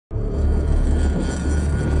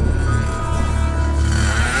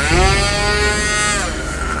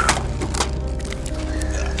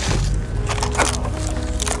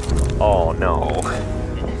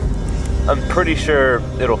pretty sure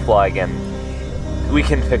it'll fly again. We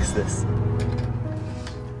can fix this.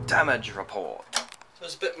 Damage report. So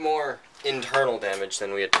there's a bit more internal damage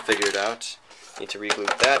than we had figured out. Need to re-glue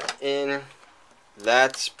that in.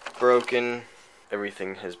 That's broken.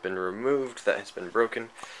 Everything has been removed. That has been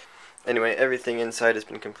broken. Anyway, everything inside has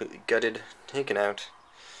been completely gutted, taken out.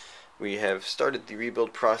 We have started the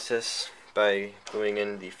rebuild process by gluing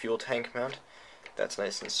in the fuel tank mount. That's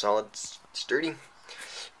nice and solid, sturdy.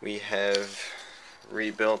 We have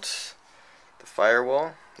rebuilt the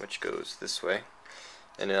firewall, which goes this way,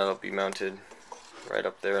 and that'll be mounted right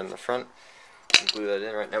up there in the front. Glue that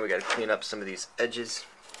in. Right now we got to clean up some of these edges.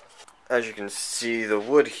 As you can see, the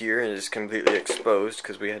wood here is completely exposed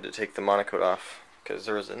because we had to take the monocoat off because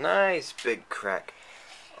there was a nice big crack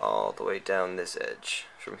all the way down this edge,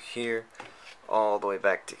 from here all the way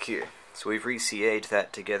back to here. So we've re-CA'd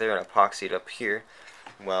that together and epoxied up here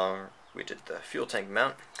while we did the fuel tank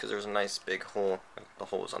mount, because there was a nice big hole. The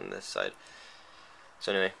hole was on this side.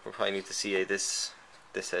 So anyway, we'll probably need to CA this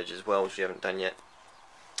edge as well, which we haven't done yet.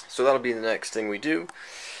 So that'll be the next thing we do.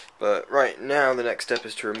 But right now the next step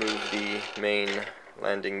is to remove the main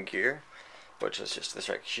landing gear, which is just this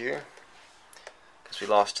right here, because we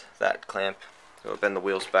lost that clamp. So we'll bend the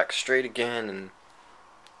wheels back straight again, and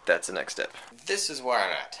that's the next step. This is where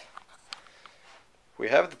I'm at. We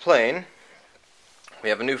have the plane. We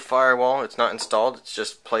have a new firewall. It's not installed, it's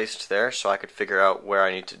just placed there so I could figure out where I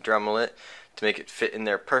need to Dremel it to make it fit in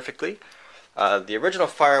there perfectly. The original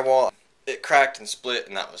firewall, it cracked and split,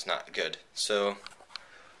 and that was not good. So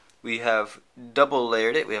we have double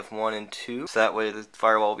layered it. We have 1 and 2, so that way the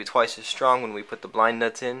firewall will be twice as strong when we put the blind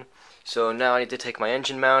nuts in. So now I need to take my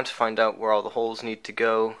engine mount, find out where all the holes need to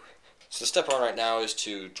go. So step 1 right now is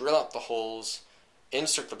to drill out the holes,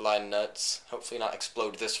 insert the blind nuts, hopefully not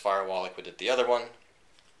explode this firewall like we did the other one,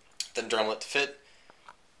 then Dremel it to fit,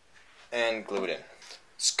 and glue it in.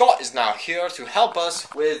 Scott is now here to help us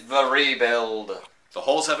with the rebuild. The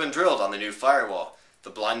holes have been drilled on the new firewall. The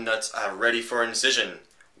blind nuts are ready for incision.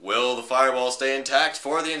 Will the firewall stay intact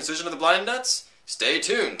for the incision of the blind nuts? Stay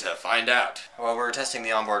tuned to find out. Well, we're testing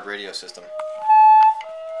the onboard radio system.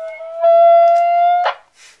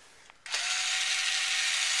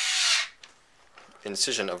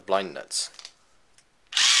 Incision of blind nuts.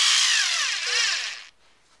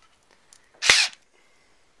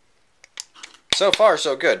 So far,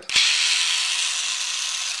 so good.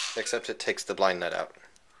 Except it takes the blind nut out.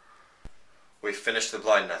 We finished the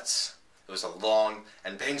blind nuts. It was a long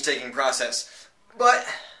and painstaking process, but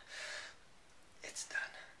it's done.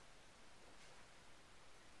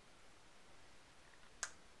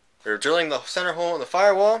 We're drilling the center hole in the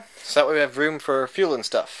firewall, so that way we have room for fuel and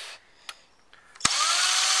stuff.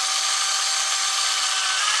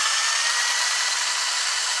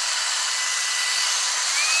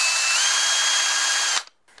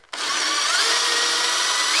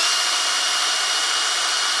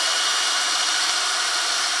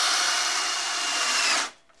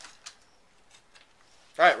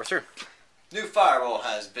 Alright, we're through. New firewall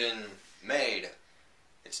has been made.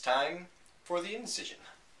 It's time for the incision.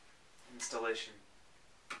 Installation.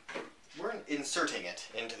 We're inserting it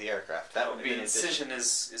into the aircraft. That would be an incision.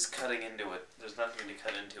 Is cutting into it. There's nothing to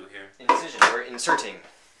cut into here. Incision. We're inserting.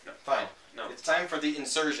 No. Fine. No. It's time for the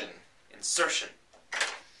insertion. Insertion.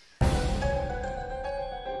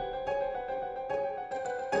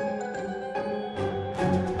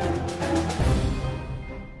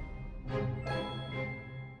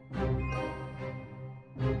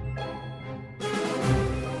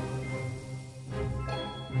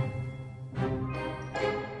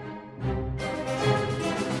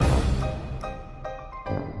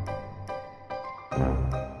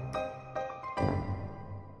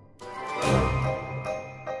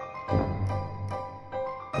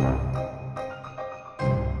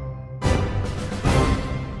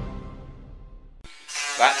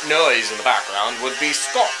 That noise in the background would be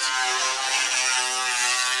Scott.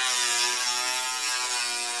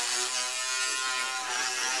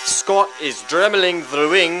 Scott is dremeling the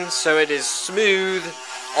wing so it is smooth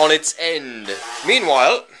on its end.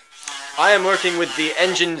 Meanwhile, I am working with the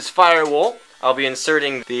engine's firewall. I'll be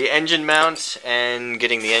inserting the engine mount and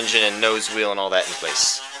getting the engine and nose wheel and all that in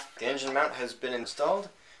place. The engine mount has been installed.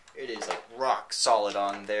 It is like rock solid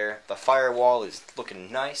on there. The firewall is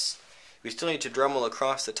looking nice. We still need to Dremel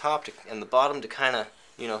across the top and the bottom to kind of,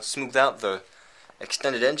 you know, smooth out the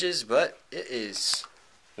extended edges, but it is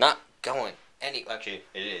not going any... Actually,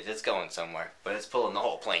 it is. It's going somewhere, but it's pulling the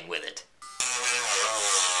whole plane with it.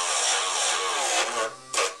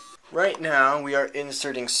 Right now, we are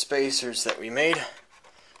inserting spacers that we made,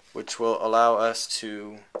 which will allow us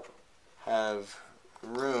to have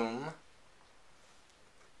room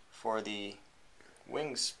for the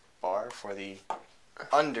wing spar for the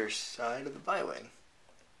underside of the bi-wing.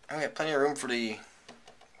 And we have plenty of room for the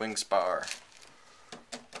wing spar.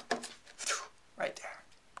 Right there.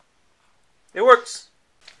 It works.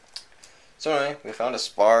 So anyway, we found a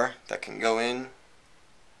spar that can go in.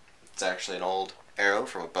 It's actually an old arrow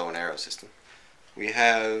from a bow and arrow system. We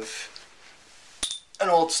have an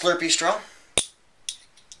old Slurpee straw.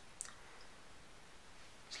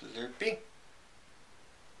 Slurpee.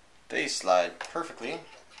 They slide perfectly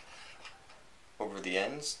over the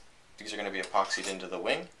ends. These are going to be epoxied into the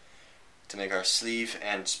wing to make our sleeve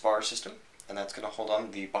and spar system, and that's going to hold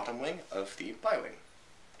on the bottom wing of the bi-wing.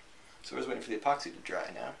 So we're just waiting for the epoxy to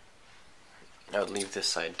dry now. I would leave this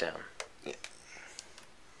side down. Yeah.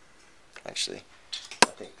 Actually, I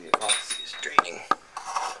think the epoxy is draining.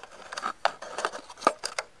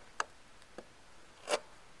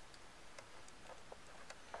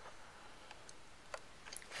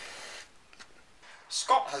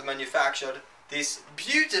 Scott has manufactured this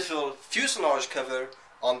beautiful fuselage cover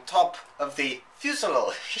on top of the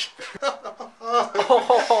fuselage.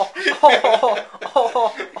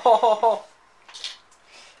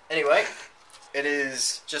 Anyway, it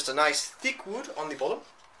is just a nice thick wood on the bottom,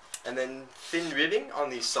 and then thin ribbing on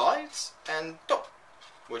the sides and top,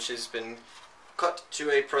 which has been cut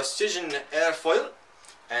to a precision airfoil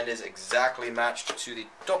and is exactly matched to the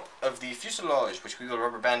top of the fuselage, which we will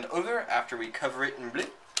rubber band over after we cover it in blue.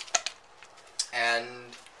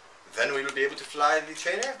 And then we will be able to fly the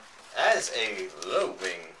trainer as a low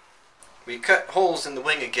wing. We cut holes in the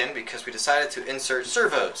wing again because we decided to insert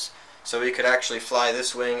servos, so we could actually fly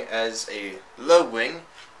this wing as a low wing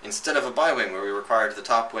instead of a bi-wing where we required the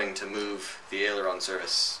top wing to move the aileron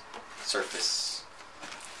surface.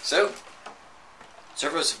 So,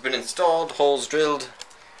 servos have been installed, holes drilled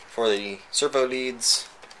for the servo leads.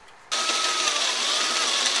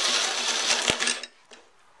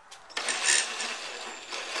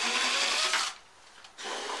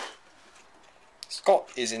 Scott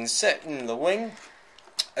is inserting the wing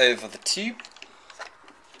over the tube,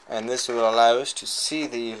 and this will allow us to see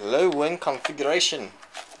the low wing configuration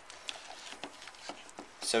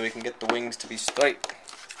so we can get the wings to be straight.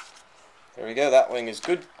 There we go, that wing is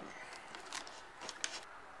good.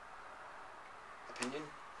 Opinion?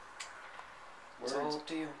 Words? It's all up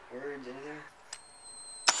to you. Words, anything?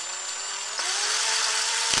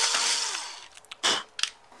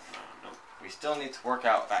 Nope. We still need to work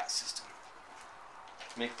out that system.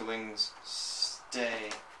 Make the wings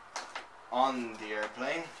stay on the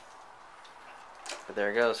airplane. But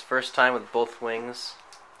there it goes. First time with both wings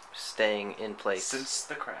staying in place. Since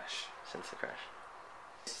the crash. Since the crash.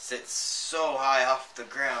 It sits so high off the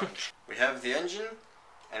ground. We have the engine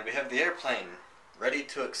and we have the airplane ready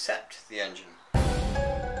to accept the engine.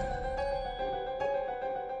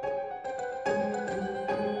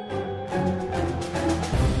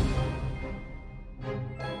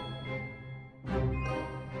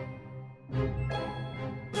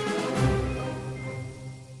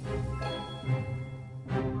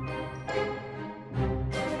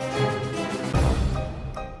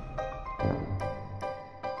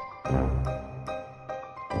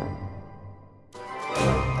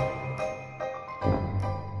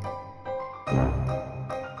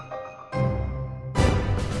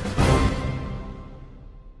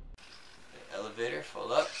 Elevator,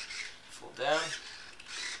 fold up, fold down.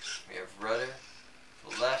 We have rudder,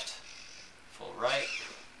 full left, full right.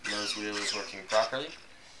 Nose wheel is working properly.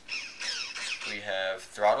 We have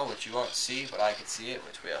throttle, which you won't see, but I can see it,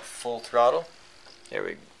 which we have full throttle. There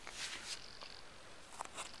we go.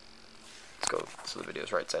 Let's go so the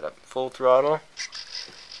video's right side up. Full throttle,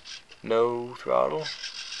 no throttle,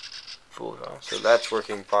 full throttle. So that's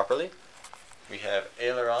working properly. We have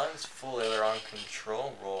ailerons, full aileron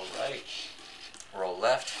control, roll right, roll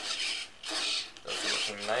left. Those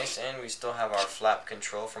are looking nice, and we still have our flap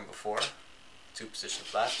control from before. 2 position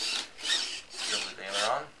flaps. Still with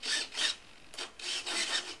aileron.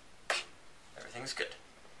 Everything's good.